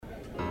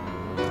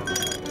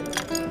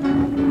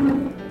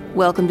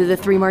Welcome to the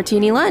Three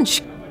Martini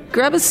Lunch.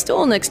 Grab a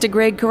stool next to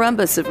Greg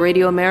Columbus of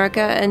Radio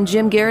America and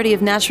Jim Garrity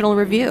of National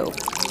Review.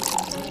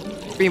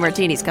 Three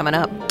Martinis coming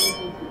up.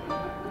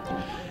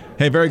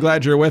 Hey, very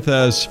glad you're with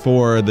us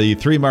for the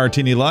Three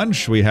Martini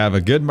Lunch. We have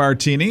a good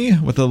martini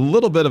with a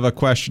little bit of a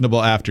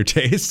questionable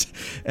aftertaste,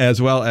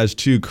 as well as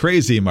two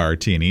crazy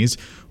martinis,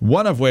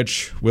 one of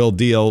which will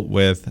deal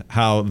with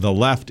how the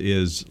left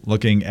is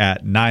looking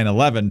at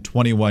 9/11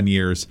 21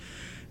 years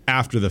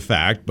after the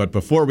fact. But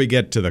before we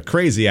get to the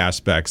crazy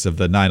aspects of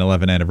the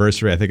 9/11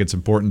 anniversary, I think it's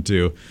important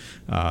to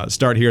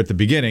start here at the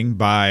beginning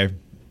by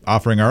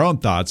offering our own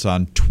thoughts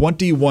on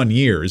 21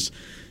 years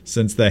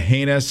since the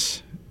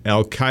heinous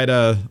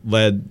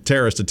Al-Qaeda-led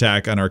terrorist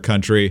attack on our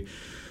country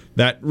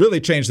that really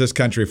changed this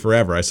country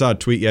forever. I saw a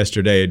tweet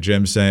yesterday,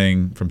 Jim,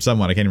 saying from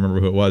someone, I can't remember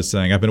who it was,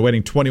 saying, I've been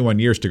waiting 21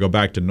 years to go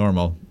back to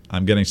normal.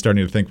 I'm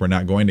starting to think we're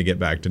not going to get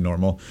back to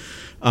normal.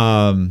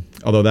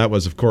 Although that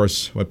was, of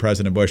course, what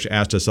President Bush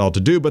asked us all to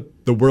do. But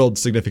the world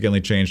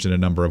significantly changed in a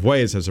number of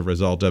ways as a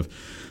result of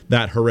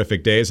that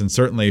horrific days, and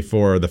certainly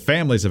for the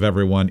families of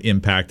everyone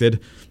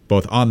impacted,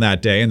 both on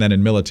that day and then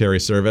in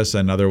military service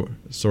and other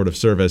sort of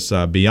service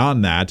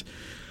beyond that.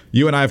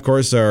 You and I, of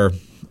course, are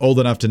old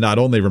enough to not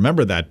only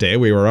remember that day,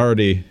 we were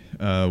already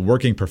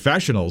working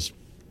professionals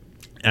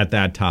at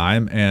that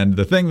time. And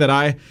the thing that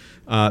I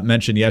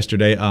mentioned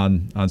yesterday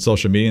on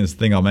social media, and this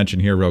thing I'll mention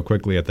here real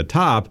quickly at the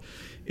top,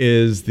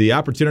 is the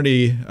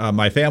opportunity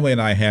my family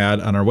and I had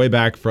on our way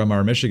back from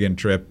our Michigan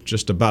trip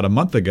just about a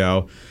month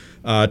ago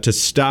to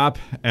stop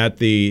at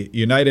the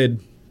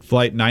United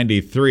Flight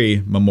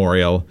 93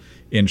 Memorial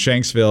in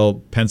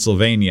Shanksville,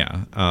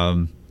 Pennsylvania.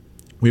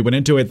 We went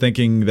into it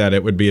thinking that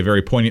it would be a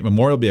very poignant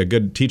memorial, be a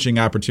good teaching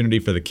opportunity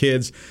for the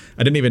kids.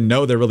 I didn't even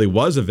know there really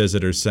was a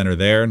visitors center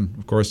there. And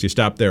of course, you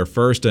stop there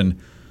first and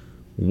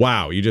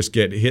wow, you just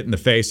get hit in the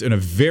face in a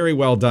very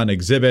well done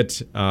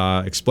exhibit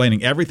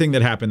explaining everything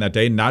that happened that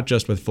day, not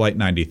just with Flight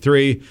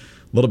 93,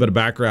 a little bit of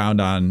background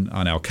on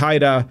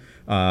Al-Qaeda.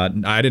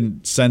 I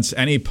didn't sense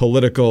any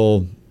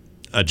political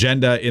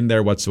agenda in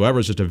there whatsoever.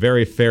 It's just a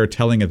very fair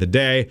telling of the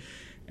day.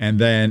 And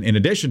then in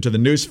addition to the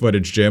news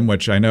footage, Jim,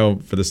 which I know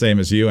for the same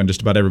as you and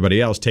just about everybody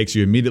else takes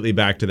you immediately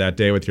back to that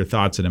day with your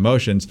thoughts and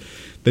emotions,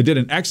 they did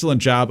an excellent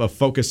job of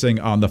focusing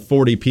on the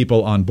 40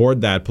 people on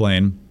board that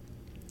plane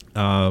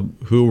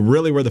who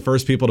really were the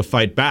first people to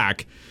fight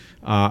back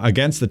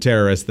against the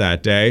terrorists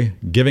that day,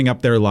 giving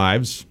up their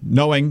lives,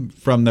 knowing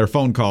from their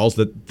phone calls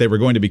that they were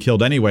going to be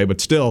killed anyway, but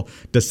still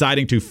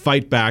deciding to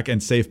fight back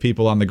and save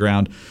people on the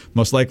ground,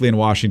 most likely in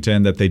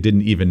Washington, that they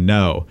didn't even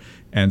know.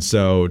 And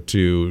so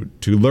to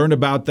learn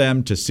about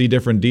them, to see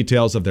different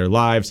details of their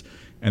lives.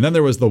 And then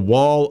there was the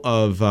wall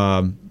of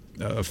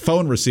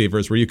phone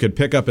receivers where you could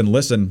pick up and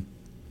listen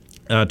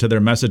to their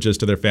messages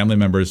to their family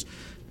members,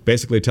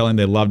 basically telling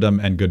they loved them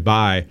and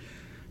goodbye.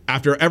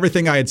 After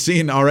everything I had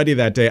seen already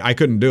that day, I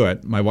couldn't do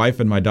it. My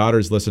wife and my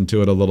daughters listened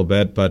to it a little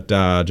bit, but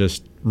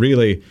just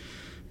really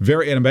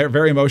very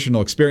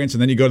emotional experience.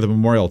 And then you go to the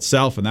memorial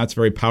itself, and that's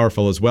very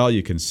powerful as well.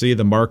 You can see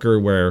the marker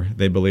where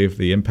they believe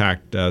the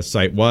impact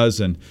site was.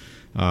 And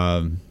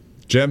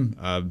Jim,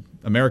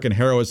 American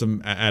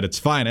heroism at its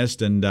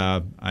finest. And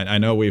I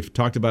know we've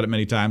talked about it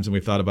many times, and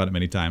we've thought about it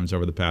many times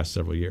over the past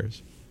several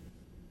years.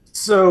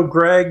 So,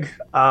 Greg,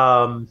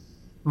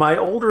 my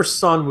older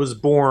son was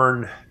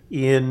born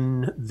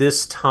in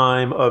this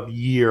time of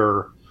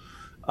year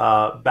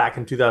back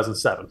in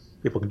 2007.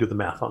 People can do the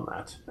math on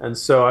that. And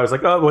so I was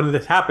like, oh, when did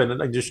this happen? In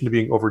addition to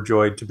being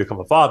overjoyed to become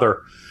a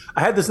father,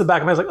 I had this in the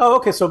back of my head. I was like, oh,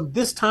 okay, so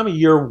this time of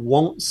year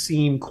won't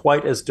seem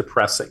quite as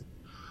depressing.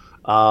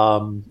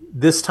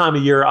 This time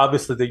of year,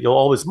 obviously, that you'll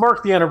always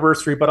mark the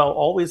anniversary, but I'll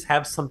always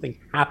have something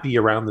happy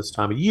around this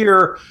time of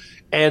year.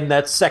 And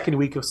that second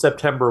week of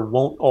September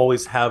won't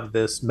always have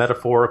this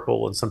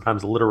metaphorical and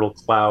sometimes literal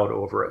cloud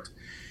over it.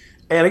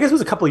 And I guess it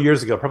was a couple of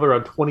years ago, probably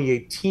around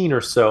 2018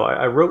 or so,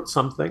 I wrote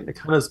something. It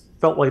kind of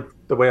felt like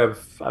the way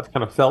I've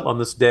kind of felt on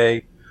this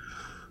day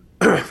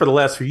for the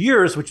last few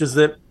years, which is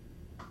that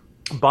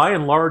by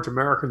and large,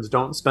 Americans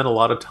don't spend a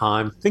lot of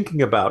time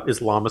thinking about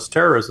Islamist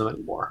terrorism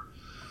anymore.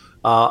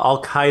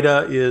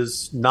 Al-Qaeda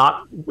is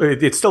not,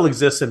 it still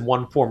exists in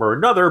one form or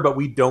another, but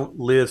we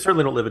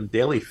certainly don't live in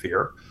daily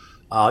fear.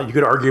 You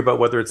could argue about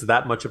whether it's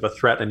that much of a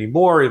threat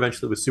anymore.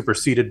 Eventually it was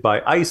superseded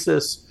by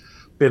ISIS.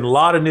 Bin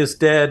Laden is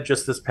dead.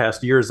 Just this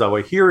past year,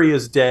 Zawahiri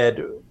is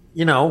dead.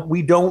 You know,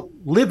 we don't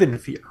live in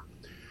fear.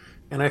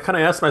 And I kind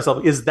of asked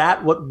myself, is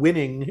that what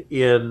winning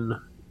in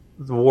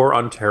the war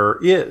on terror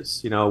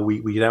is? You know,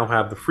 we now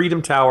have the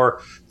Freedom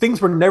Tower. Things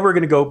were never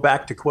going to go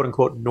back to quote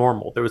unquote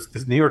normal.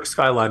 This New York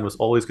skyline was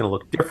always going to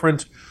look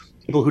different.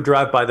 People who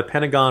drive by the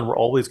Pentagon were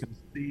always going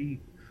to see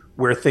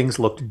where things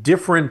looked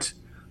different.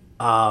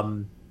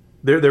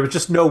 There was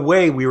just no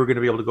way we were going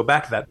to be able to go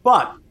back to that.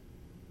 But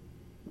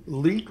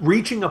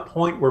reaching a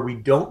point where we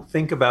don't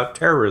think about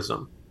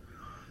terrorism,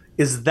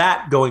 is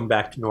that going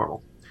back to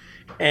normal?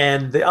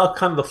 And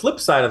kind of the flip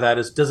side of that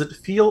is, does it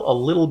feel a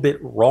little bit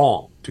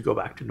wrong to go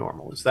back to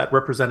normal? Is that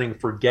representing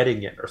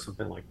forgetting it or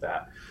something like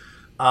that?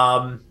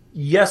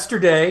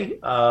 Yesterday,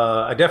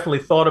 I definitely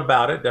thought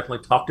about it,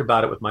 definitely talked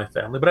about it with my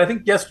family, but I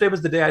think yesterday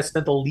was the day I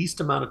spent the least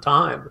amount of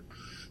time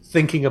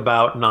thinking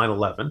about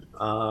 9/11.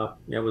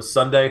 It was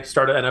Sunday,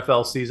 start of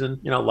NFL season.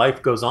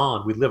 Life goes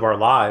on. We live our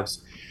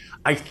lives.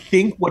 I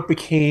think what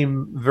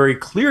became very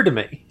clear to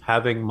me,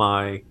 having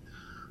my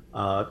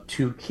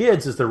two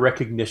kids, is the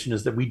recognition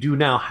is that we do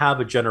now have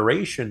a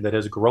generation that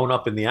has grown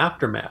up in the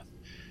aftermath.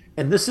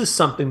 And this is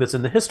something that's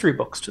in the history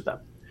books to them.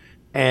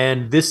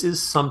 And this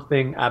is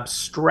something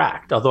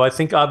abstract, although I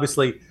think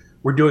obviously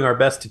we're doing our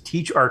best to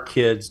teach our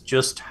kids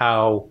just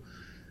how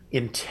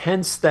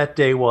intense that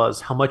day was,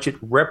 how much it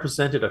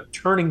represented a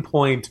turning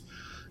point,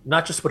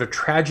 not just what a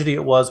tragedy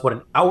it was, what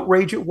an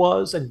outrage it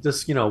was, and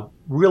this,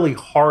 really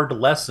hard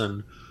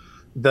lesson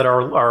that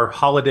our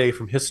holiday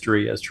from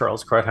history, as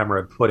Charles Krauthammer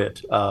had put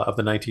it, of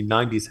the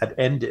 1990s had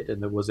ended,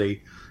 and there was a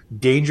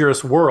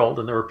dangerous world,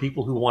 and there were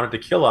people who wanted to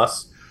kill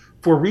us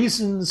for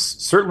reasons,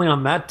 certainly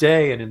on that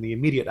day and in the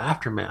immediate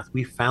aftermath,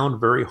 we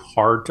found very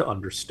hard to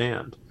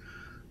understand.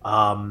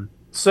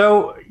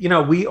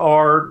 We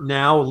are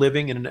now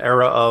living in an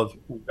era of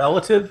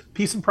relative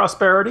peace and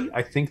prosperity.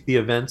 I think the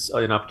events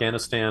in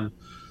Afghanistan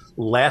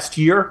last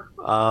year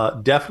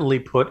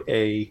definitely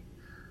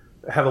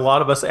have a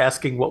lot of us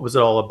asking, what was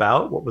it all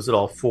about? What was it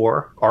all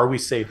for? Are we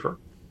safer?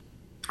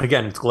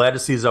 Again, it's glad to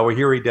see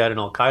Zawahiri dead and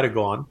Al Qaeda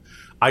gone.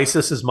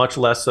 ISIS is much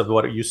less of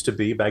what it used to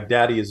be.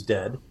 Baghdadi is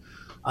dead.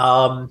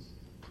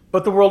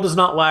 But the world does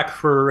not lack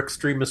for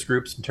extremist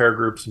groups and terror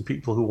groups and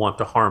people who want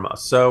to harm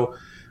us. So,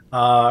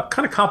 kind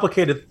of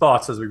complicated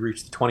thoughts as we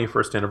reach the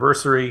 21st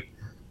anniversary.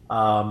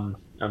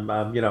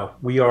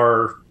 We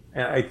are,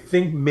 I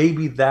think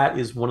maybe that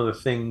is one of the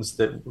things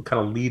that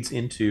kind of leads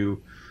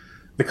into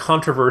the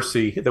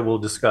controversy that we'll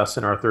discuss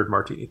in our third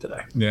martini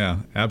today. Yeah,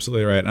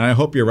 absolutely right. And I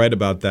hope you're right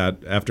about that.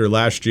 After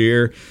last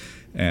year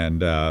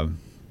and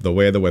the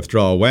way the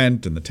withdrawal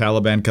went and the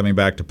Taliban coming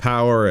back to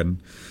power,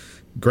 and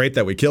great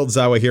that we killed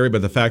Zawahiri,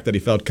 but the fact that he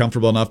felt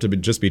comfortable enough to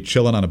just be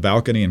chilling on a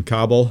balcony in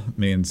Kabul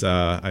means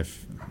I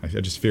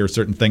just fear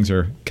certain things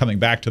are coming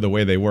back to the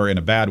way they were in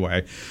a bad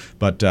way.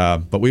 But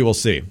we will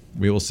see.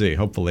 We will see.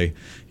 Hopefully,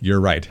 you're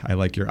right. I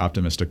like your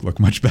optimistic look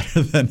much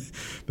better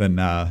than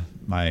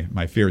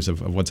my fears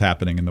of what's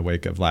happening in the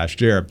wake of last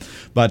year.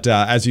 But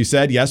as you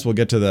said, yes, we'll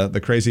get to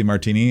the crazy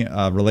martini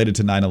related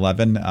to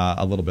 9/11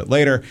 a little bit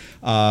later.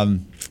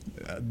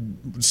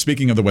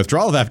 Speaking of the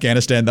withdrawal of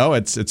Afghanistan, though,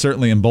 it's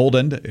certainly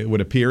emboldened, it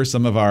would appear,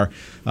 some of our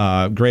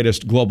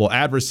greatest global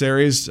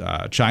adversaries,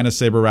 China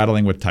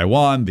saber-rattling with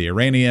Taiwan, the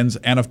Iranians,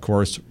 and, of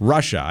course,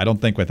 Russia. I don't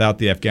think without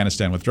the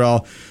Afghanistan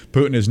withdrawal,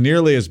 Putin is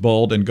nearly as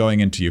bold in going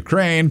into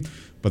Ukraine.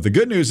 But the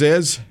good news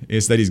is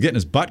that he's getting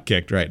his butt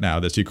kicked right now.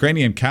 This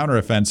Ukrainian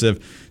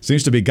counteroffensive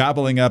seems to be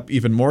gobbling up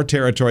even more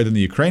territory than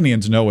the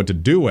Ukrainians know what to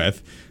do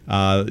with.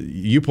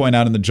 You point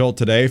out in the Jolt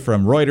today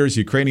from Reuters,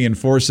 Ukrainian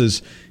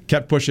forces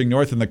kept pushing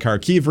north in the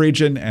Kharkiv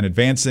region and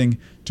advancing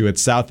to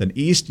its south and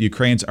east.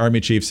 Ukraine's army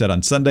chief said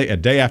on Sunday, a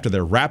day after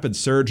their rapid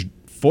surge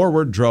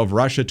forward drove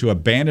Russia to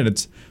abandon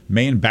its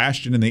main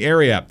bastion in the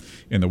area,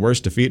 in the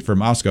worst defeat for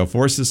Moscow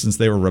forces since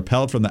they were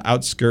repelled from the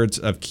outskirts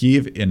of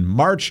Kyiv in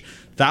March.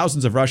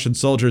 Thousands of Russian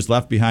soldiers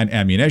left behind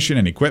ammunition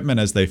and equipment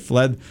as they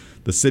fled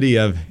the city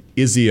of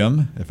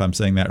Izium, if I'm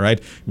saying that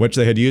right, which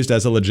they had used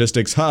as a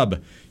logistics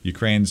hub.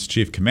 Ukraine's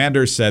chief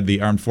commander said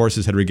the armed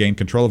forces had regained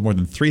control of more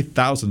than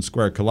 3,000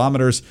 square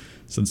kilometers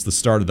since the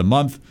start of the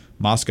month.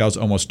 Moscow's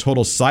almost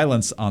total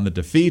silence on the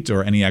defeat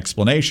or any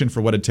explanation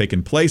for what had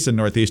taken place in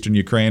northeastern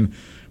Ukraine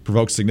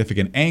provoked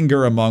significant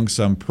anger among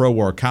some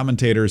pro-war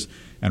commentators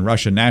and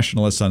Russian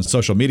nationalists on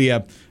social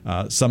media.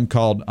 Some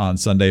called on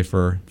Sunday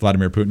for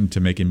Vladimir Putin to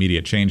make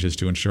immediate changes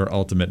to ensure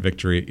ultimate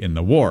victory in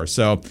the war.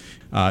 So,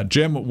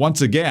 Jim,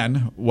 once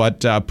again,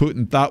 what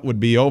Putin thought would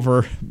be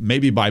over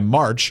maybe by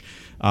March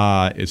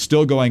is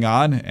still going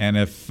on. And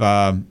if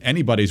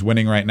anybody's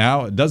winning right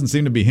now, it doesn't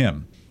seem to be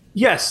him.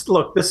 Yes,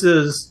 look, this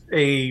is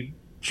a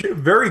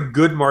very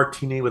good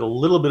martini with a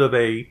little bit of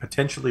a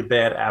potentially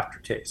bad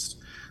aftertaste.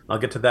 I'll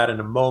get to that in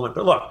a moment.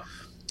 But look,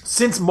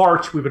 since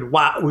March, we've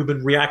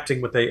been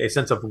reacting with a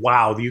sense of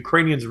wow. The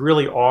Ukrainians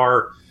really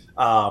are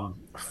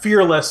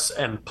fearless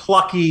and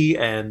plucky,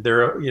 and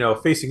they're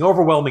facing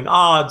overwhelming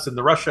odds. And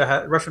the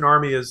Russian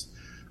army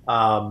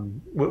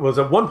was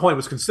at one point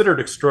was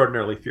considered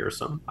extraordinarily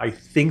fearsome. I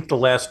think the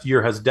last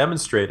year has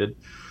demonstrated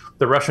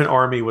the Russian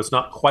army was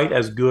not quite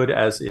as good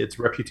as its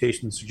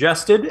reputation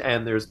suggested,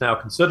 and there's now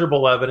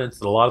considerable evidence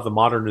that a lot of the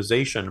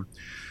modernization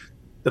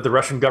that the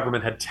Russian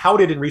government had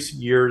touted in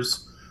recent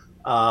years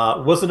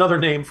was another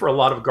name for a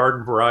lot of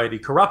garden variety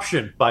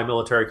corruption by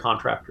military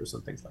contractors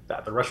and things like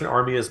that. The Russian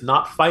army is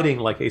not fighting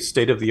like a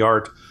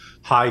state-of-the-art,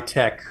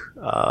 high-tech,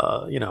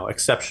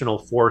 exceptional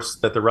force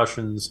that the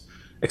Russians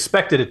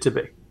expected it to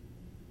be.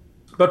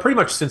 But pretty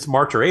much since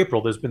March or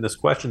April, there's been this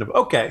question of,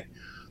 okay,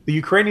 the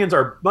Ukrainians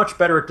are much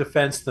better at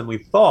defense than we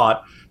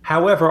thought.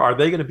 However, are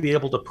they going to be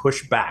able to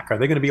push back? Are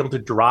they going to be able to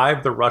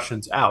drive the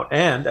Russians out?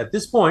 And at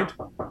this point,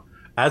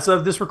 as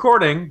of this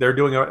recording, they're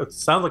doing it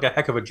sounds like a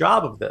heck of a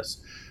job of this,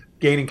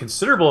 gaining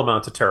considerable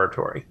amounts of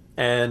territory.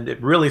 And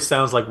it really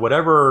sounds like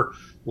whatever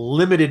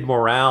limited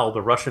morale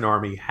the Russian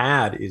army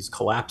had is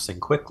collapsing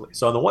quickly.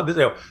 So on the one,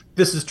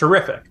 this is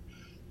terrific.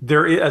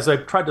 There is, as I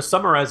tried to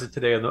summarize it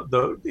today in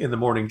the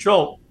Morning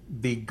Jolt,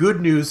 the good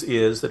news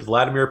is that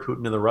Vladimir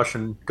Putin and the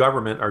Russian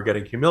government are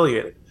getting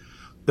humiliated.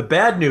 The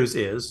bad news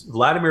is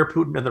Vladimir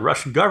Putin and the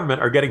Russian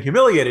government are getting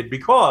humiliated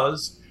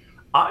because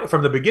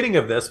from the beginning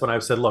of this, when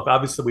I've said, look,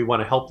 obviously we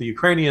want to help the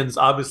Ukrainians,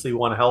 obviously we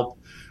want to help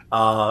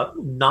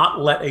not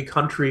let a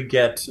country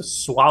get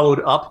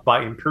swallowed up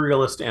by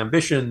imperialist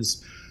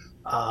ambitions.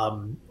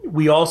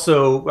 We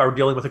also are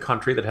dealing with a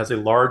country that has a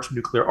large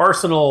nuclear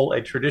arsenal,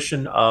 a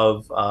tradition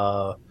of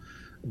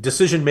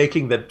decision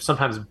making that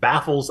sometimes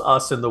baffles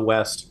us in the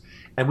West.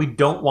 And we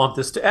don't want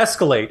this to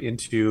escalate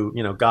into,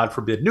 God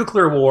forbid,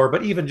 nuclear war,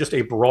 but even just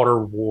a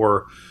broader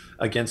war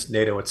against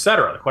NATO, et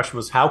cetera. The question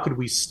was, how could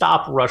we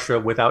stop Russia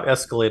without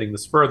escalating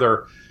this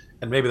further?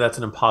 And maybe that's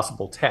an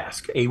impossible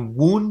task. A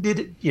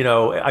wounded,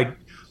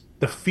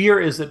 the fear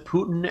is that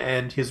Putin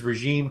and his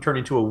regime turn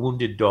into a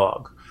wounded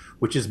dog,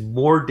 which is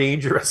more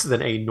dangerous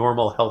than a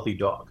normal, healthy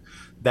dog.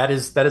 That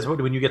is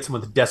when you get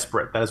someone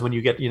desperate. That is when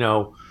you get,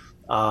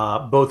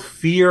 both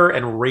fear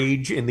and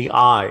rage in the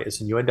eyes,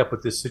 and you end up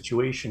with this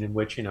situation in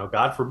which,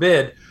 God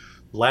forbid,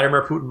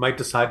 Vladimir Putin might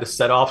decide to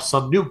set off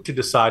some nuke to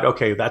decide,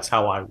 okay, that's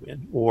how I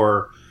win,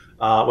 or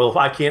well, if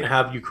I can't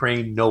have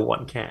Ukraine, no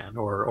one can,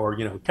 or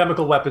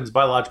chemical weapons,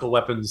 biological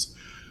weapons,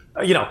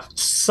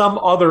 some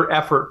other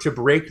effort to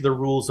break the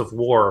rules of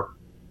war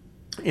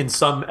in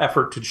some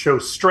effort to show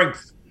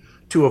strength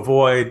to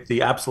avoid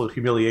the absolute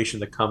humiliation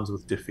that comes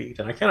with defeat.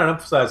 And I cannot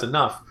emphasize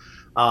enough.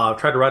 I've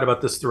tried to write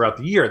about this throughout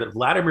the year, that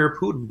Vladimir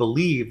Putin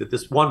believed that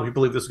he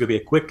believed this was going to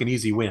be a quick and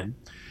easy win.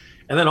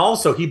 And then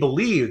also he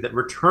believed that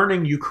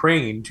returning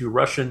Ukraine to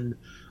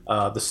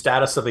the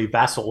status of a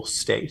vassal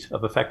state,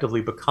 of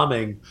effectively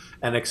becoming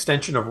an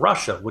extension of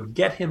Russia, would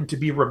get him to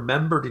be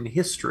remembered in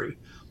history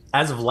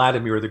as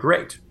Vladimir the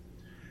Great.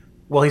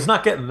 Well, he's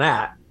not getting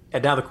that.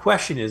 And now the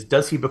question is,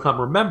 does he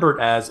become remembered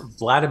as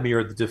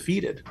Vladimir the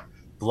defeated,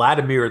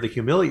 Vladimir the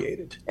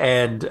humiliated?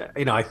 And,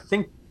 I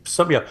think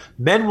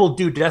men will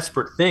do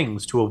desperate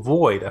things to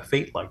avoid a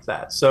fate like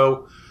that.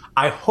 So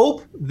I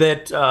hope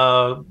that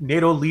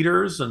NATO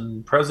leaders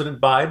and President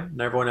Biden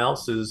and everyone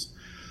else is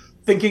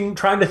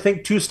trying to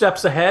think 2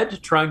 steps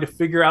ahead, trying to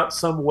figure out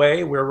some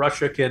way where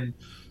Russia can,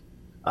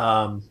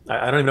 I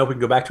don't even know if we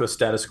can go back to a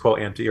status quo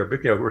ante or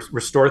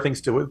restore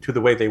things to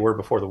the way they were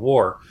before the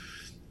war,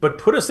 but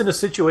put us in a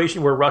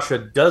situation where Russia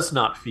does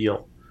not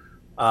feel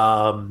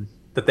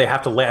that they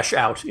have to lash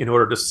out in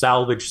order to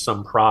salvage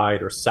some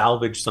pride or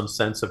salvage some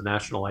sense of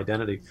national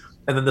identity.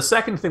 And then the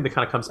second thing that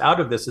kind of comes out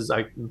of this is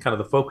kind of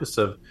the focus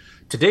of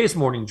today's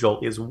Morning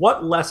Jolt is,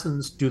 what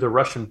lessons do the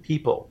Russian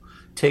people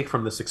take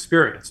from this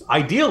experience?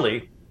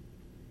 Ideally,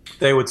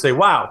 they would say,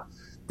 wow,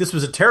 this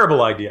was a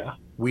terrible idea.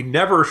 We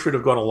never should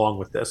have gone along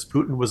with this.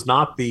 Putin was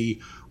not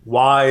the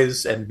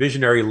wise and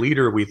visionary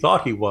leader we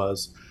thought he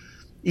was.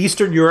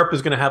 Eastern Europe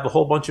is going to have a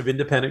whole bunch of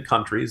independent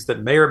countries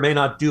that may or may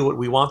not do what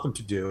we want them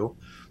to do.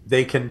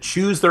 They can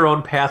choose their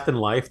own path in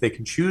life. They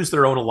can choose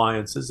their own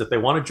alliances. If they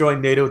want to join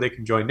NATO, they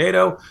can join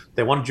NATO. If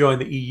they want to join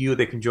the EU,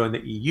 they can join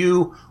the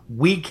EU.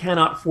 We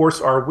cannot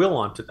force our will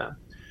onto them.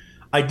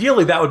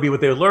 Ideally, that would be what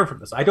they would learn from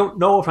this. I don't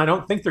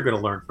think they're going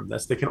to learn from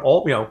this. They can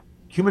all,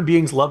 human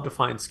beings love to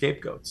find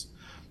scapegoats.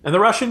 And the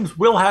Russians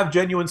will have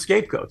genuine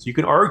scapegoats. You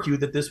can argue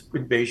that this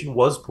invasion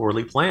was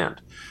poorly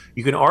planned.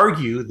 You can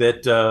argue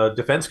that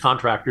defense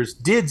contractors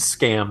did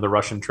scam the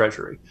Russian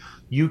treasury.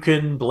 You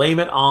can blame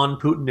it on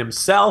Putin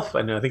himself.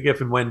 And I think if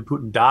and when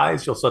Putin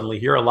dies, you'll suddenly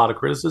hear a lot of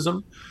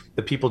criticism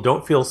that people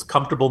don't feel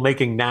comfortable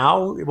making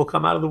now. It will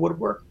come out of the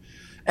woodwork.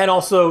 And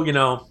also,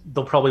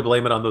 they'll probably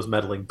blame it on those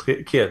meddling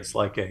kids,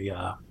 like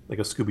a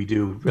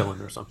Scooby-Doo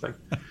villain or something.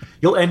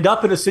 You'll end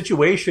up in a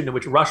situation in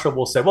which Russia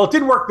will say, well, it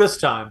didn't work this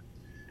time,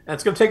 and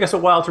it's going to take us a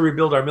while to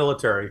rebuild our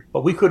military,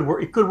 but it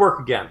could work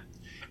again.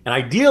 And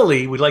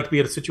ideally, we'd like to be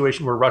in a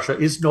situation where Russia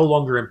is no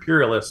longer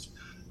imperialist.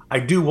 I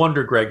do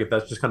wonder, Greg, if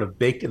that's just kind of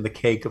baked in the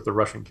cake of the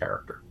Russian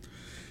character.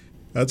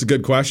 That's a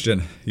good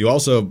question. You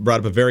also brought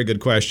up a very good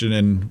question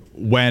in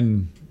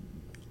when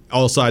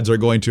all sides are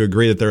going to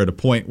agree that they're at a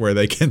point where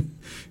they can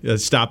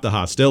stop the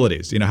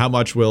hostilities. How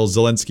much will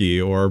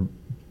Zelensky or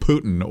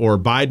Putin or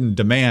Biden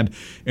demand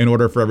in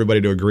order for everybody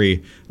to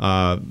agree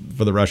for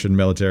the Russian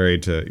military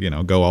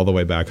to, go all the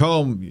way back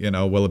home?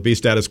 Will it be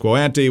status quo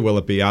ante? Will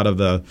it be out of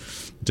the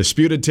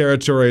disputed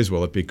territories?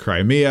 Will it be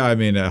Crimea? I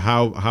mean,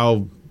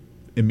 how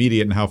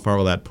immediate and how far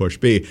will that push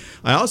be?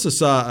 I also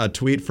saw a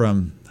tweet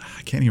from,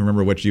 I can't even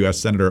remember which U.S.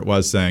 senator it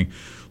was, saying,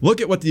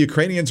 look at what the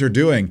Ukrainians are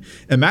doing.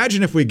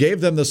 Imagine if we gave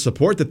them the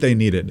support that they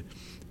needed.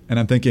 And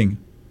I'm thinking,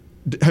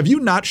 have you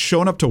not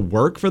shown up to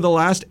work for the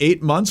last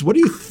 8 months?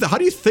 How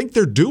do you think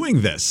they're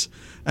doing this?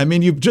 I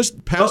mean, you've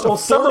just passed. Well,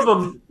 some of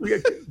them,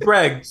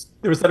 Greg,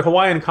 there was that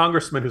Hawaiian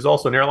congressman who's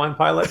also an airline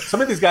pilot. Some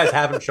of these guys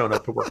haven't shown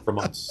up to work for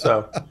months.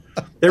 So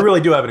they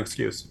really do have an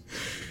excuse.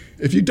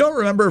 If you don't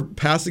remember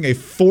passing a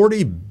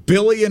 $40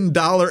 billion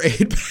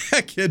aid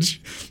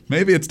package,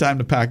 maybe it's time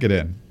to pack it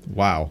in.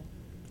 Wow.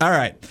 All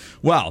right.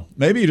 Well,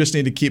 maybe you just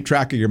need to keep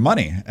track of your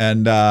money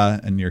and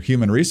your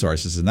human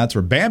resources, and that's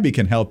where Bambee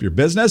can help your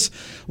business.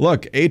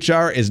 Look,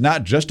 HR is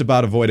not just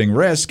about avoiding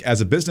risk. As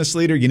a business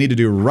leader, you need to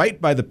do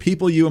right by the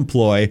people you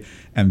employ,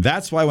 and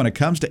that's why when it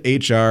comes to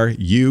HR,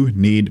 you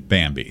need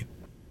Bambee.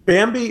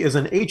 Bambee is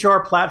an HR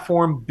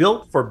platform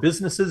built for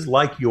businesses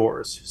like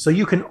yours, so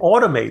you can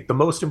automate the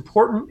most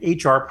important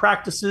HR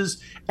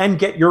practices and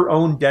get your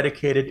own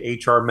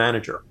dedicated HR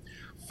manager.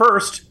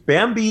 First,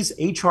 Bambee's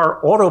HR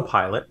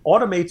Autopilot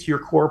automates your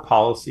core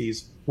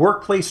policies,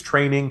 workplace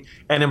training,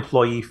 and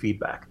employee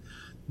feedback.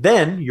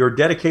 Then, your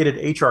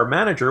dedicated HR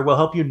manager will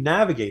help you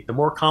navigate the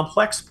more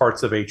complex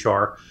parts of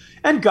HR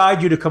and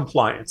guide you to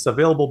compliance,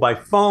 available by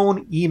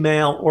phone,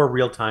 email, or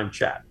real-time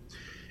chat.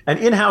 An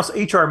in-house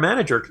HR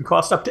manager can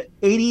cost up to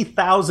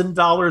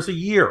 $80,000 a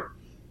year.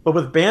 But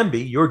with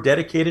Bambee, your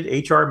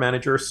dedicated HR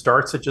manager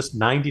starts at just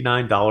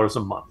 $99 a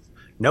month.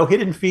 No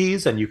hidden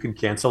fees, and you can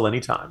cancel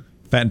anytime.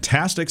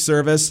 Fantastic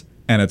service,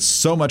 and it's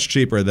so much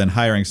cheaper than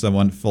hiring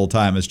someone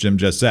full-time, as Jim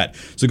just said.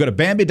 So go to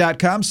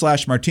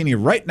Bambee.com/martini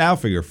right now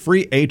for your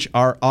free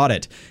HR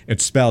audit.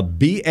 It's spelled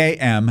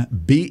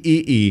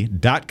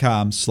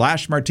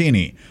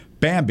BAMBEE.com/martini.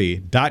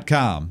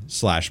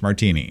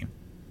 Bambee.com/martini.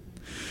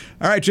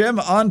 All right, Jim,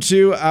 on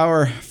to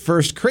our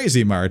first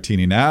crazy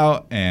martini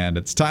now, and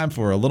it's time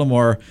for a little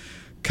more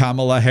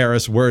Kamala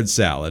Harris word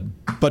salad.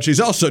 But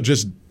she's also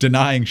just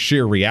denying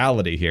sheer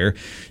reality here.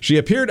 She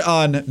appeared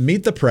on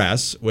Meet the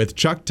Press with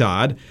Chuck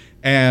Todd,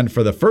 and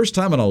for the first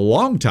time in a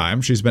long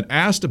time, she's been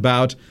asked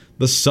about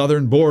the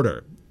southern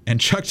border. And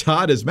Chuck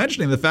Todd is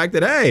mentioning the fact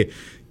that, hey,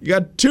 you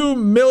got 2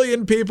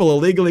 million people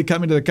illegally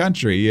coming to the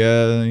country.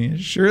 You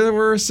sure that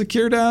we're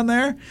secure down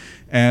there?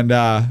 And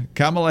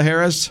Kamala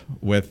Harris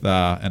with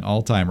an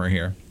all-timer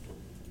here.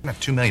 We have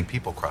 2 million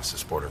people cross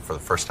this border for the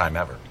first time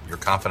ever. You're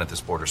confident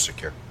this border's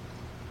secure?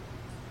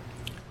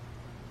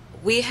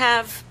 We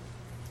have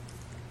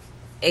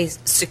a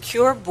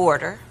secure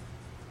border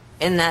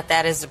in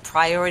that is a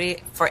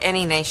priority for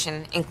any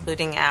nation,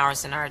 including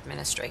ours and our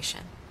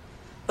administration.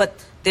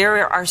 But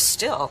there are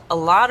still a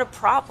lot of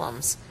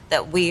problems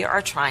that we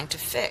are trying to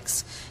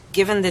fix,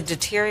 given the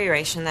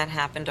deterioration that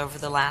happened over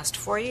the last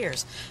 4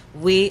 years.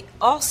 We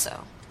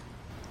also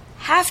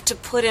have to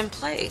put in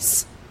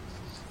place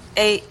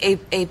a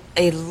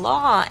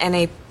law and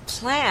a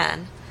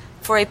plan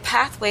for a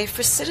pathway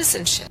for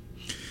citizenship.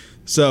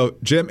 So,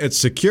 Jim, it's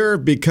secure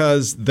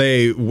because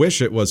they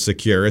wish it was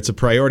secure. It's a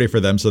priority for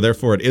them, so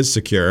therefore it is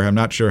secure. I'm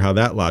not sure how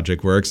that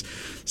logic works.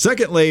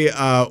 Secondly,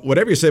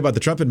 whatever you say about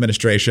the Trump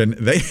administration,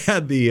 they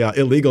had the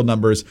illegal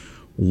numbers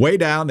way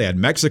down. They had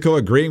Mexico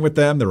agreeing with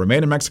them. The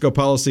Remain in Mexico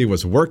policy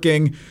was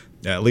working.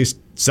 At least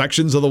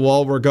sections of the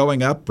wall were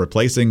going up,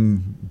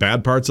 replacing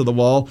bad parts of the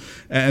wall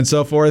and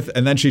so forth.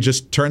 And then she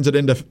just turns it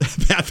into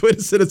pathway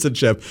to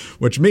citizenship,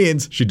 which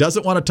means she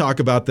doesn't want to talk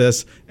about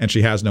this and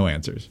she has no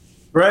answers.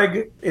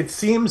 Greg, it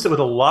seems that with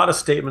a lot of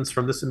statements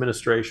from this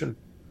administration,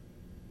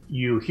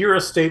 you hear a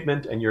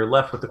statement and you're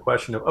left with the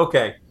question of,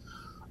 okay,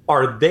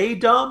 are they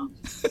dumb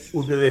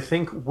or do they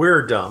think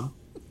we're dumb?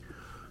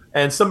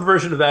 And some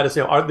version of that is,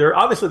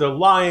 they're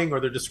lying or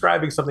they're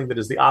describing something that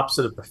is the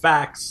opposite of the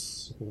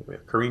facts.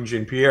 Karine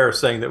Jean-Pierre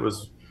saying that it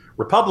was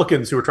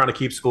Republicans who were trying to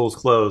keep schools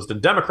closed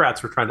and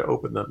Democrats were trying to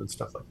open them and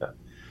stuff like that.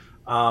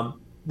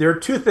 There are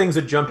two things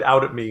that jumped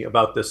out at me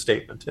about this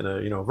statement in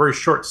a very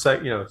short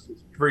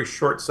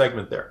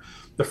segment there.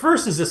 The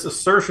first is this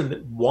assertion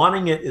that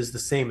wanting it is the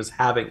same as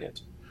having it.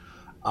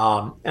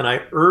 And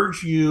I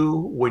urge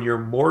you, when your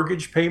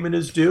mortgage payment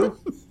is due,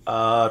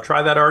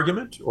 try that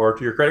argument, or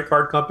to your credit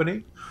card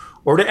company,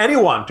 or to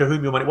anyone to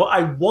whom you money. Well,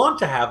 I want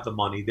to have the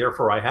money,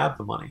 therefore I have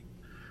the money.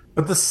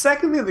 But the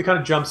second thing that kind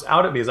of jumps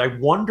out at me is I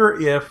wonder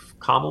if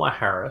Kamala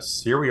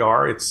Harris, here we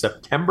are, it's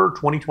September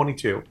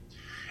 2022,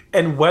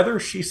 and whether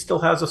she still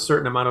has a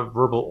certain amount of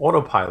verbal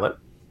autopilot.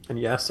 And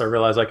yes, I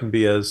realize I can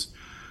be as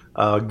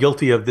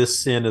guilty of this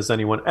sin as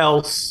anyone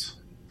else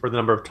for the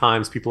number of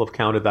times people have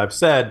counted that I've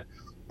said.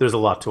 There's a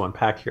lot to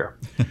unpack here.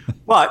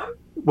 But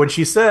when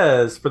she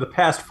says, for the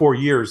past 4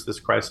 years, this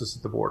crisis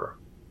at the border.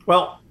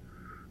 Well,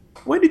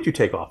 when did you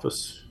take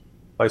office,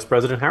 Vice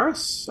President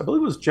Harris? I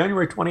believe it was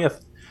January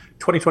 20th,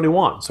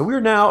 2021. So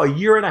we're now a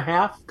year and a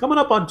half, coming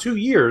up on 2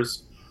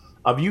 years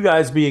of you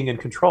guys being in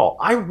control.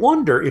 I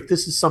wonder if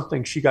this is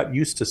something she got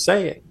used to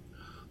saying,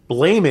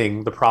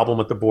 blaming the problem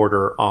at the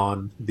border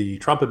on the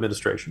Trump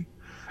administration.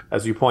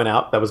 As you point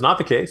out, that was not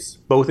the case,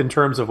 both in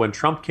terms of when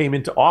Trump came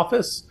into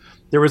office,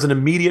 there was an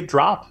immediate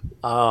drop.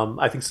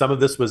 I think some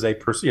of this was a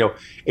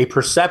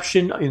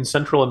perception in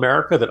Central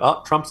America that,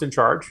 Trump's in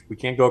charge. We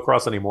can't go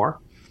across anymore.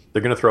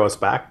 They're going to throw us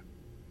back.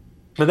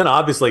 And then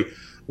obviously,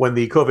 when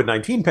the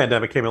COVID-19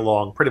 pandemic came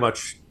along, pretty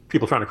much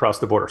people trying to cross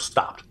the border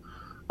stopped.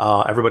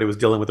 Everybody was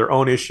dealing with their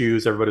own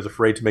issues. Everybody was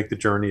afraid to make the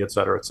journey, et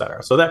cetera, et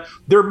cetera. So that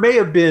there may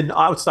have been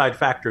outside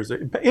factors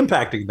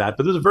impacting that,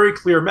 but there's a very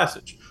clear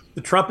message.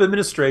 The Trump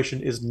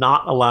administration is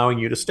not allowing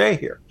you to stay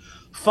here.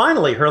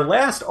 Finally, her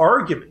last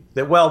argument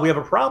that, well, we have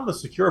a problem with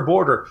secure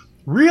border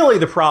Really,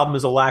 the problem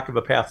is a lack of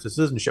a path to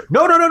citizenship.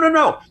 No, no, no, no,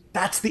 no.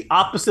 That's the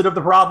opposite of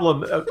the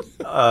problem,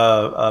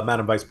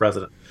 Madam Vice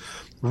President.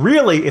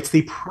 Really, it's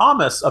the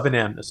promise of an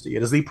amnesty.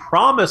 It is the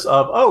promise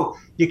of, oh,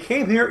 you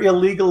came here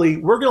illegally.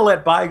 We're going to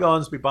let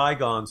bygones be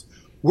bygones.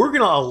 We're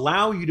going to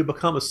allow you to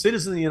become a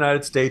citizen of the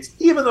United States,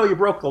 even though you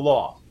broke the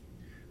law.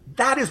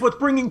 That is what's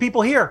bringing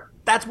people here.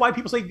 That's why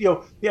people say,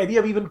 the idea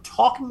of even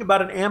talking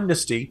about an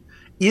amnesty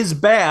is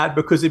bad,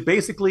 because it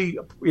basically,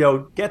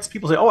 gets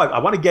people to say, oh, I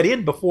want to get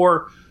in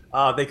before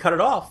they cut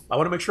it off. I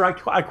want to make sure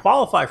I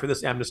qualify for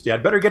this amnesty.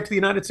 I'd better get to the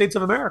United States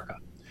of America.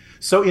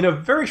 So in a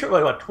very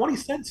short, 20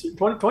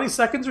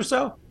 seconds or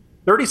so,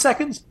 30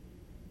 seconds,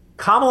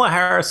 Kamala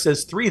Harris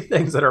says 3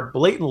 things that are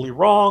blatantly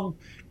wrong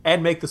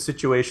and make the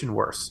situation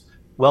worse.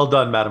 Well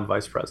done, Madam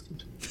Vice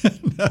President.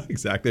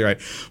 Exactly right.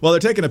 Well, they're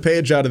taking a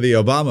page out of the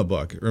Obama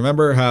book.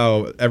 Remember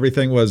how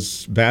everything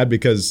was bad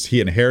because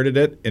he inherited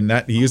it, and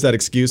that he used that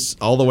excuse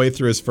all the way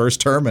through his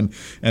first term and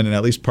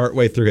at least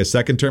partway through his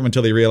second term,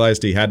 until he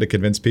realized he had to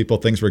convince people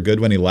things were good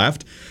when he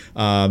left.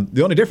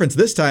 The only difference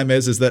this time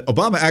is that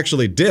Obama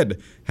actually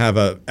did have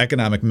an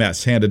economic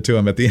mess handed to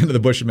him at the end of the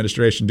Bush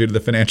administration due to the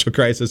financial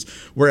crisis,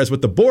 whereas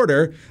with the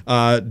border,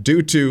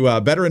 due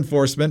to better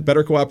enforcement,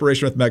 better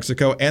cooperation with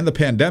Mexico, and the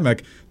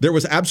pandemic, there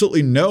was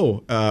absolutely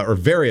no or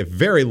very,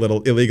 very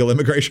little illegal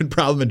immigration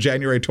problem in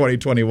January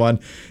 2021.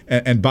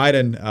 And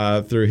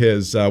Biden, through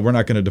his we're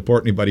not going to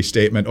deport anybody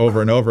statement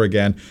over and over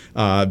again,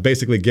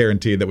 basically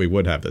guaranteed that we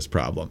would have this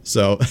problem.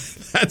 So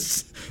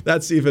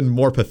that's even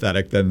more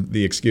pathetic than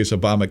the excuse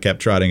Obama kept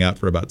trotting out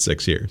for about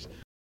 6 years.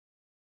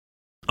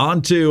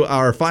 On to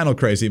our final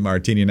crazy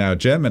martini now,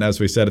 Jim. And as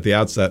we said at the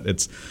outset,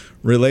 it's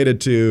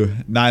related to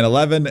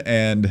 9/11.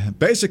 And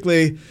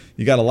basically,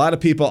 you got a lot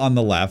of people on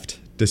the left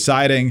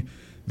deciding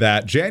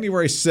that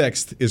January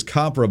 6th is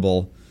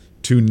comparable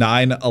to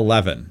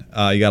 9/11.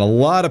 You got a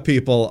lot of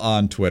people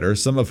on Twitter,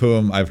 some of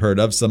whom I've heard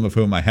of, some of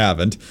whom I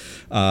haven't,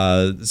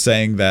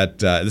 saying that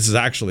this is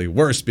actually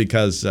worse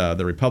because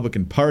the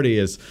Republican Party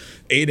is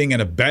aiding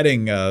and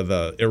abetting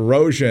the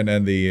erosion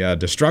and the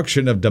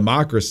destruction of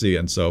democracy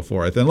and so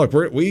forth. And look,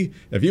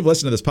 if you've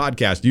listened to this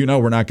podcast, you know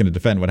we're not going to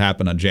defend what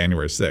happened on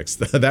January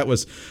 6th. That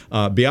was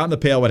beyond the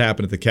pale what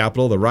happened at the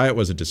Capitol. The riot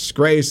was a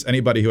disgrace.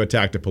 Anybody who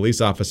attacked a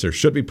police officer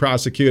should be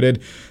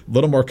prosecuted. A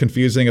little more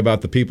confusing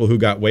about the people who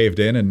got waved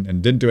in and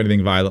didn't do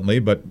anything violently,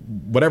 but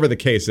whatever the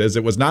case is,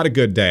 it was not a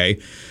good day.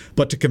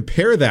 But to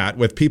compare that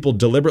with people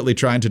deliberately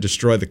trying to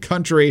destroy the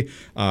country,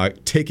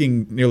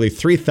 taking nearly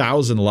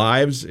 3,000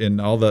 lives in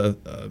all the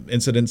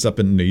incidents up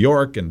in New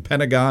York and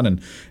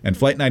Pentagon and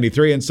Flight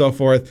 93 and so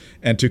forth,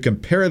 and to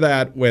compare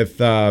that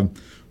with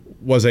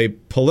was a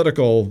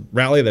political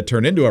rally that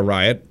turned into a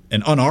riot,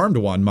 an unarmed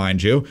one,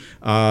 mind you.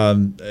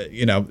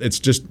 It's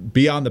just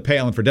beyond the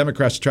pale. And for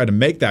Democrats to try to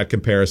make that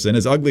comparison,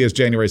 as ugly as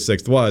January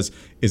 6th was,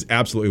 is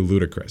absolutely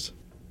ludicrous.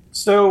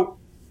 So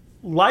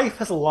life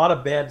has a lot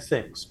of bad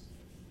things.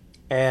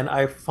 And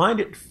I find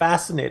it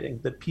fascinating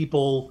that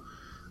people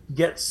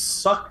get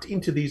sucked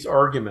into these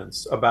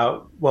arguments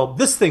about, well,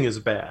 this thing is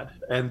bad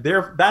and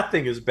that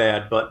thing is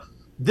bad, but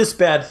this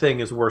bad thing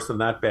is worse than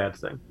that bad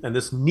thing. And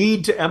this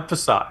need to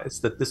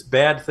emphasize that this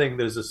bad thing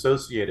that is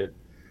associated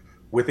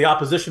with the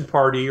opposition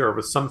party or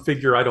with some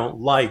figure I don't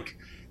like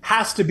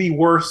has to be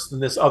worse than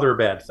this other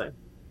bad thing.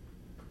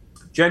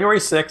 January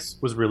 6th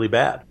was really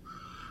bad.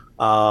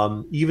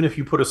 Even if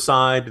you put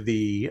aside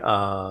the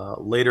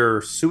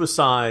later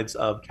suicides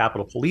of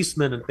Capitol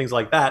policemen and things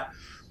like that,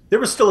 there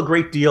was still a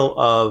great deal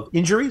of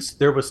injuries.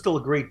 There was still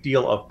a great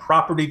deal of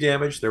property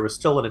damage. There was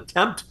still an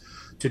attempt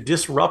to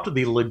disrupt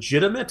the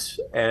legitimate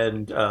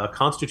and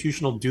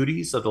constitutional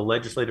duties of the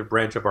legislative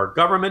branch of our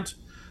government.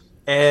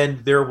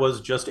 And there was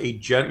just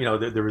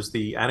there was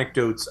the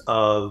anecdotes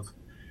of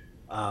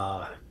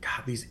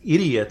these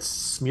idiots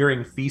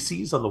smearing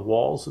feces on the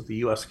walls of the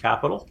U.S.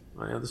 Capitol.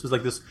 This was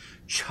like this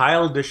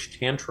childish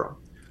tantrum,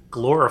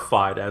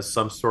 glorified as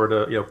some sort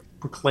of,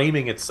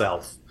 proclaiming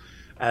itself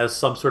as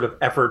some sort of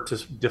effort to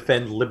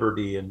defend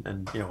liberty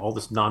and all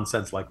this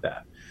nonsense like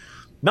that.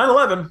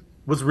 9/11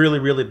 was really,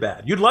 really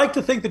bad. You'd like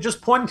to think that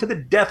just pointing to the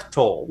death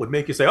toll would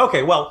make you say,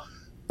 okay, well,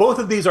 both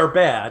of these are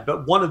bad,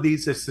 but one of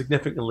these is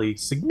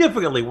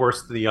significantly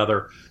worse than the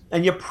other,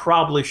 and you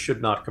probably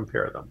should not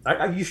compare them.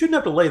 You shouldn't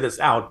have to lay this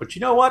out, but you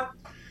know what?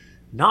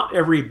 Not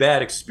every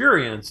bad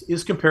experience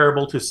is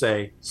comparable to,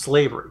 say,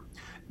 slavery.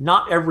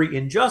 Not every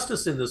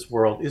injustice in this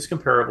world is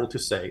comparable to,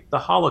 say, the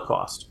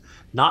Holocaust.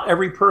 Not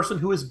every person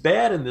who is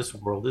bad in this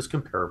world is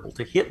comparable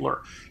to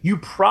Hitler. You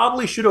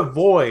probably should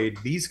avoid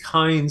these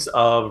kinds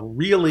of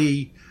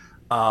really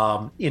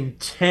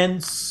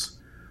intense,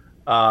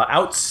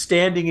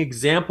 outstanding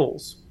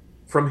examples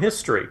from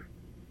history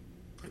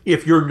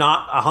if you're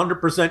not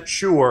 100%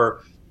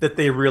 sure that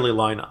they really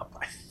line up.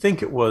 I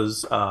think it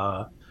was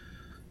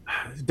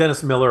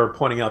Dennis Miller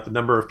pointing out the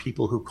number of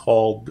people who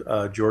called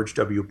George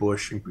W.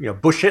 Bush,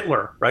 Bush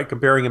Hitler, right,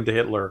 comparing him to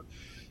Hitler,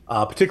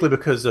 particularly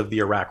because of the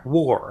Iraq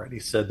War. And he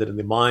said that in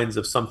the minds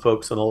of some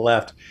folks on the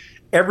left,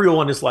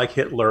 everyone is like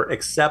Hitler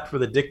except for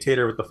the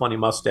dictator with the funny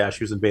mustache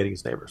who's invading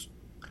his neighbors.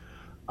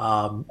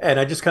 And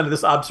I just kind of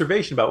this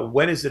observation about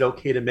when is it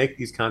okay to make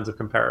these kinds of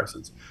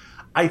comparisons.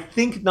 I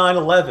think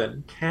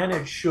 9/11 can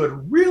and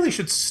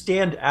should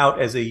stand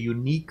out as a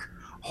unique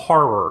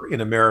horror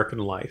in American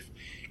life,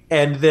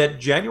 and that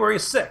January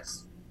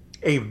 6th,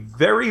 a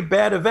very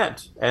bad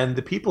event, and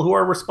the people who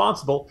are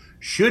responsible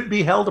should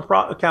be held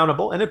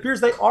accountable, and it appears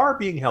they are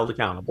being held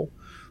accountable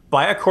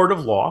by a court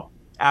of law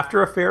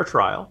after a fair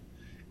trial.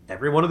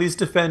 Every one of these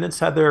defendants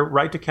had their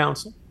right to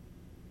counsel.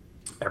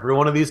 Every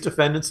one of these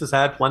defendants has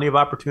had plenty of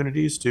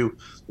opportunities to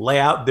lay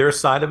out their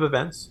side of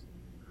events.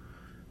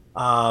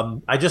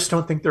 I just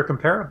don't think they're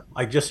comparable.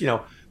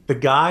 The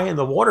guy in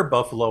the water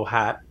buffalo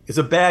hat is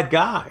a bad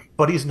guy,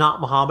 but he's not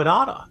Muhammad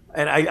Atta.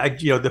 And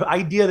the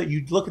idea that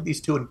you look at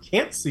these two and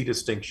can't see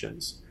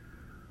distinctions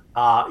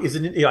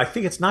isn't. I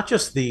think it's not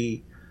just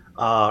the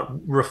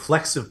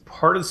reflexive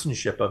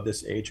partisanship of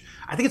this age.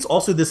 I think it's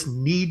also this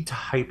need to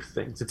hype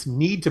things. It's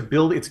need to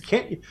build. It's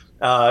can't.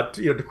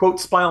 To quote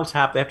Spinal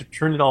Tap, they have to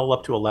turn it all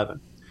up to 11.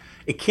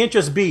 It can't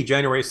just be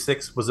January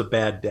 6th was a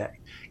bad day.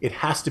 It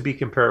has to be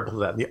comparable to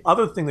that. And the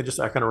other thing that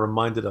I kind of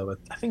reminded of it,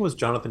 I think it was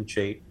Jonathan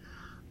Chait.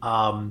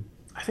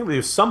 I think there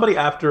was somebody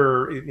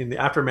in the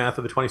aftermath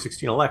of the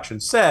 2016 election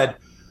said,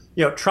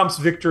 Trump's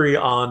victory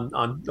on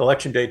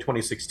election day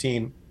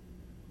 2016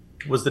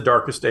 was the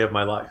darkest day of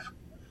my life.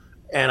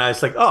 And I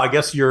was like, oh, I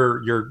guess you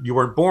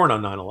weren't born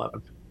on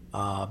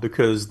 9/11,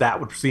 because that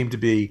would seem to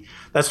be,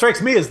 that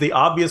strikes me as the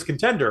obvious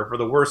contender for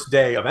the worst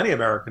day of any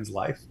American's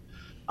life.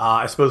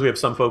 I suppose we have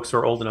some folks who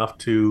are old enough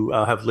to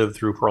have lived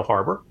through Pearl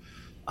Harbor.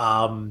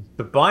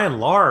 But by and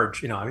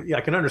large,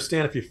 I can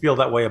understand if you feel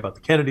that way about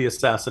the Kennedy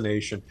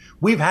assassination.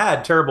 We've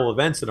had terrible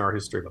events in our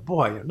history, but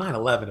boy,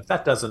 9/11, if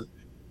that doesn't,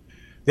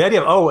 the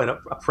idea of, and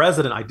a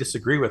president I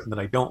disagree with and that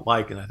I don't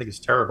like and I think is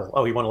terrible.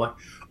 Oh, you want to like,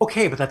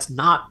 okay, but that's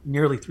not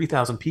nearly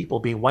 3,000 people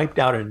being wiped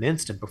out in an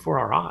instant before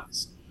our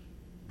eyes.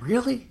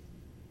 Really?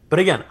 But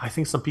again, I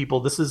think some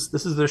people, this is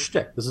their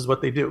shtick. This is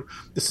what they do.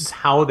 This is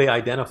how they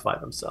identify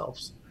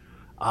themselves.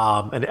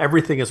 And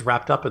everything is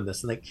wrapped up in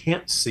this, and they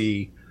can't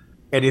see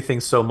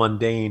anything so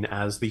mundane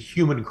as the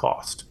human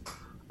cost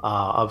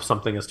of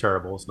something as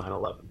terrible as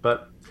 9/11.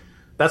 But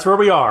that's where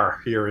we are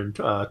here in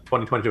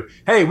 2022.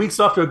 Hey, week's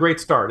off to a great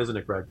start, isn't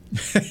it, Greg?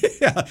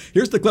 Yeah.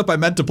 Here's the clip I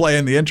meant to play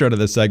in the intro to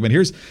this segment.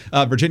 Here's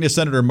Virginia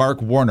Senator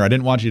Mark Warner. I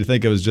didn't want you to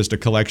think it was just a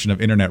collection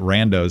of internet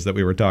randos that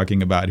we were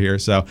talking about here.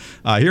 So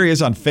here he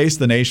is on Face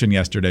the Nation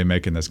yesterday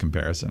making this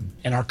comparison.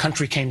 And our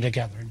country came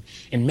together.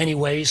 In many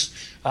ways,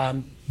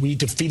 we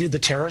defeated the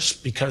terrorists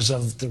because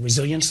of the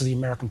resilience of the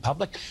American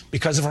public,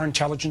 because of our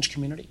intelligence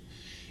community.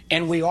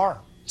 And we are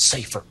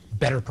safer,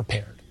 better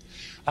prepared.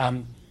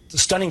 The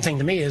stunning thing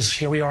to me is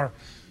here we are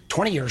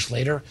 20 years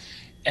later,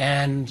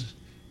 and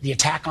the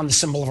attack on the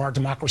symbol of our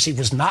democracy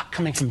was not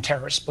coming from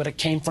terrorists, but it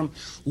came from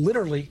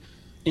literally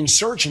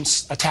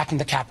insurgents attacking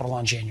the Capitol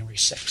on January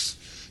 6th.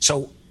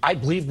 So I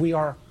believe we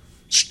are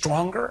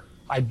stronger.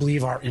 I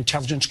believe our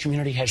intelligence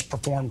community has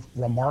performed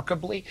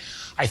remarkably.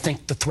 I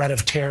think the threat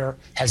of terror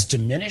has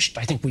diminished.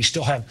 I think we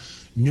still have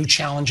new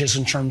challenges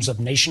in terms of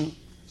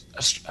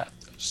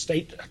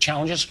state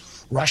challenges,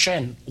 Russia,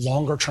 and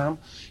longer term,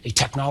 a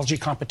technology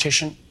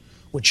competition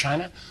with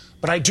China.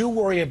 But I do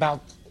worry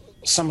about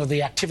some of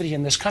the activity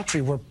in this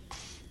country where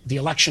the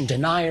election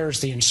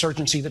deniers, the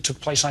insurgency that took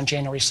place on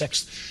January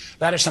 6th.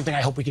 That is something I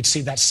hope we could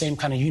see, that same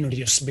kind of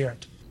unity of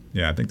spirit.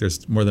 Yeah, I think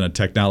there's more than a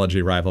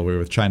technology rivalry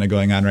with China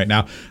going on right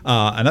now.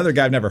 Another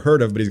guy I've never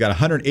heard of, but he's got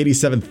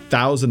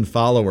 187,000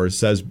 followers,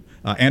 says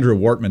Andrew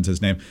Wortman's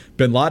his name.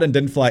 Bin Laden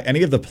didn't fly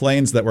any of the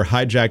planes that were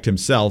hijacked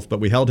himself, but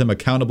we held him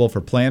accountable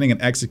for planning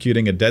and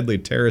executing a deadly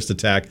terrorist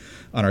attack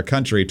on our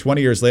country.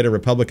 20 years later,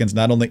 Republicans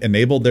not only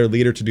enabled their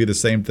leader to do the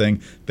same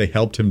thing, they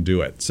helped him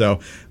do it.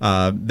 So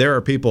there are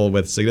people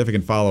with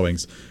significant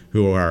followings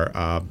who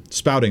are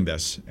spouting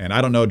this. And I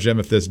don't know, Jim,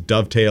 if this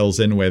dovetails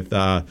in with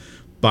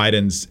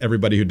Biden's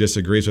everybody who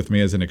disagrees with me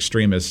is an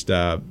extremist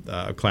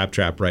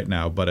claptrap right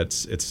now, but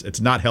it's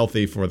not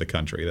healthy for the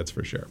country, that's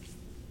for sure.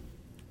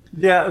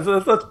 Yeah, so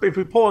if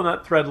we pull on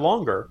that thread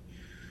longer,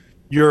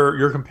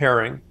 you're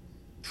comparing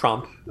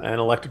Trump and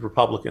elected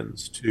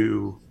Republicans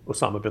to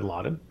Osama bin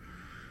Laden,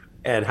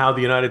 and how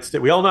the United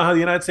States. We all know how the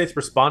United States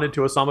responded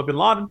to Osama bin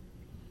Laden.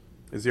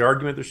 Is the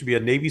argument there should be a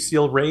Navy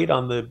SEAL raid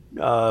on the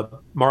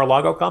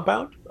Mar-a-Lago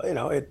compound?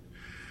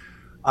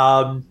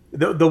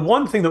 The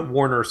one thing that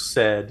Warner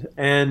said,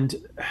 and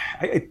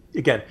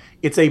again,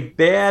 it's a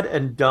bad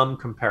and dumb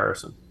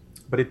comparison,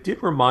 but it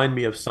did remind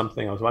me of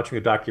something. I was watching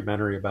a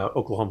documentary about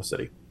Oklahoma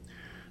City,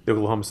 the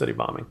Oklahoma City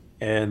bombing,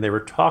 and they were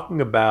talking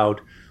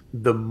about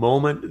the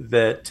moment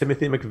that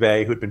Timothy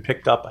McVeigh, who had been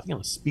picked up, I think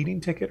on a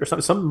speeding ticket or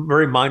some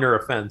very minor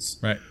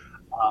offense, right?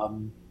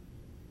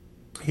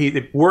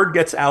 The word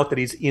gets out that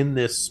he's in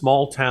this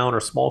small town or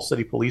small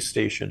city police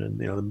station, and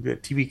the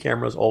TV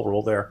cameras all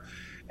roll there.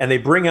 And they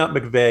bring out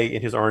McVeigh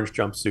in his orange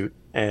jumpsuit,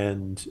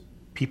 and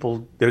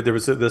people, there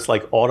was this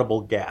like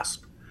audible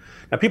gasp.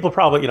 Now, people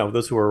probably,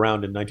 those who were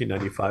around in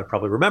 1995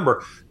 probably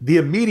remember the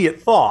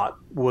immediate thought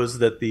was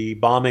that the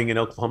bombing in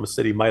Oklahoma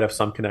City might have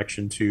some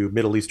connection to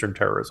Middle Eastern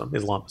terrorism,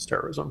 Islamist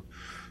terrorism.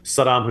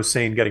 Saddam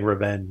Hussein getting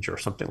revenge or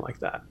something like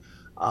that.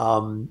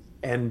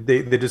 And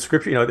the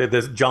description,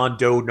 there's John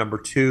Doe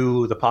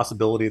 #2, the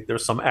possibility that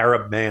there's some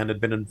Arab man had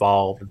been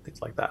involved and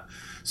things like that.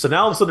 So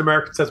now all of a sudden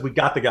America says, we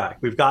got the guy,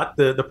 we've got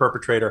the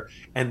perpetrator,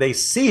 and they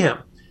see him,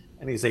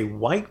 and he's a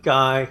white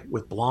guy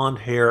with blonde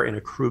hair in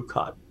a crew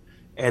cut.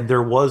 And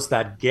there was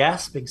that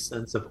gasping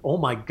sense of, oh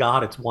my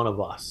God, it's one of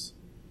us.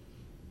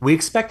 We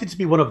expected to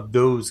be one of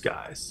those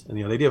guys. And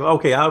the idea of,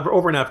 okay,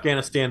 over in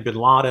Afghanistan, bin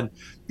Laden,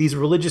 these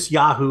religious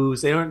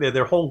yahoos,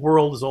 their whole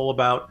world is all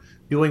about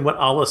doing what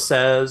Allah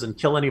says and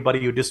kill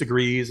anybody who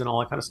disagrees and all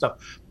that kind of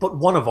stuff. But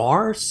one of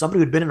ours, somebody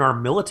who'd been in our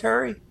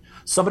military,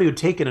 somebody who'd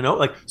taken an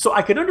oath, so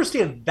I can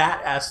understand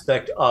that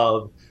aspect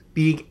of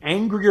being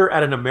angrier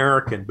at an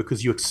American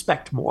because you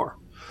expect more.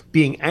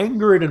 Being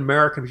angry at an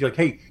American because you're like,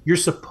 hey, you're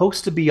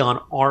supposed to be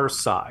on our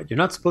side. You're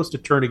not supposed to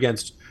turn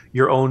against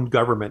your own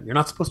government. You're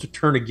not supposed to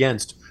turn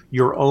against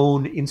your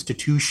own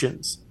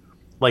institutions,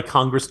 like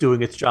Congress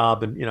doing its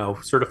job and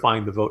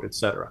certifying the vote, et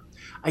cetera.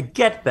 I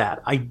get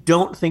that. I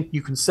don't think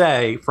you can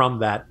say from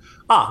that,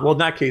 well, in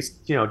that case,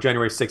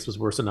 January 6th was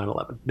worse than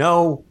 9/11.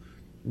 No,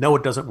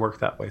 it doesn't work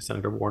that way,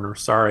 Senator Warner.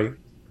 Sorry,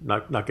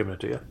 not giving it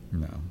to you.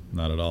 No,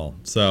 not at all.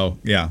 So,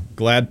 yeah,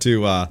 glad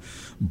to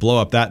blow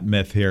up that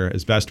myth here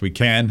as best we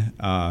can.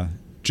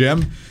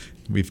 Jim,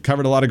 we've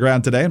covered a lot of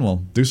ground today, and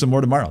we'll do some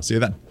more tomorrow. See you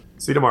then.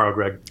 See you tomorrow,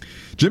 Greg.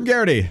 Jim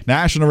Garrity,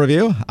 National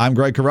Review. I'm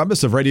Greg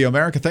Corombos of Radio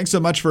America. Thanks so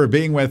much for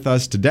being with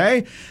us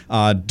today.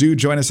 Do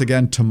join us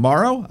again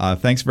tomorrow.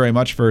 Thanks very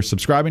much for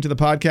subscribing to the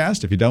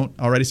podcast. If you don't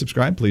already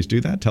subscribe, please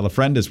do that. Tell a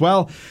friend as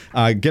well.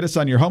 Get us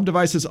on your home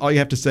devices. All you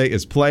have to say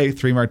is play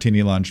 3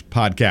 Martini Lunch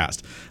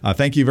podcast.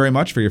 Thank you very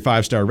much for your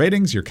 5-star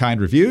ratings, your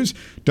kind reviews.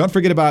 Don't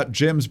forget about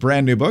Jim's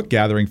brand new book,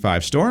 Gathering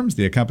 5 Storms,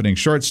 the accompanying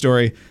short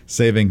story,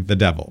 Saving the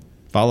Devil.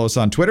 Follow us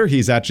on Twitter.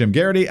 He's at Jim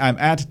Garrity. I'm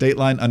at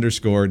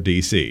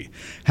Dateline_DC.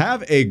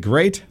 Have a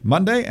great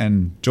Monday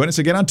and join us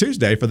again on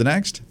Tuesday for the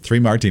next 3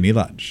 Martini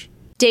Lunch.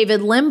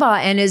 David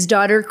Limbaugh and his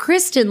daughter,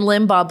 Kristen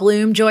Limbaugh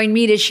Bloom, joined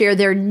me to share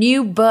their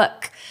new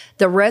book,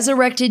 The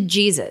Resurrected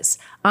Jesus.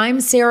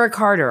 I'm Sarah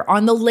Carter.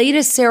 On the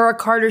latest Sarah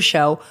Carter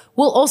Show,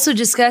 we'll also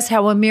discuss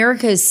how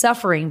America is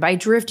suffering by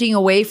drifting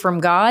away from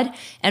God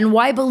and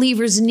why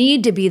believers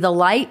need to be the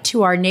light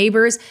to our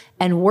neighbors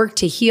and work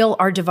to heal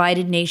our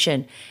divided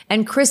nation.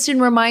 And Kristen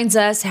reminds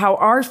us how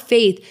our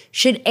faith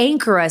should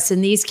anchor us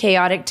in these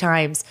chaotic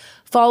times.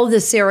 Follow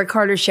the Sarah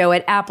Carter Show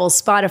at Apple,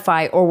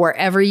 Spotify, or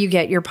wherever you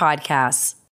get your podcasts.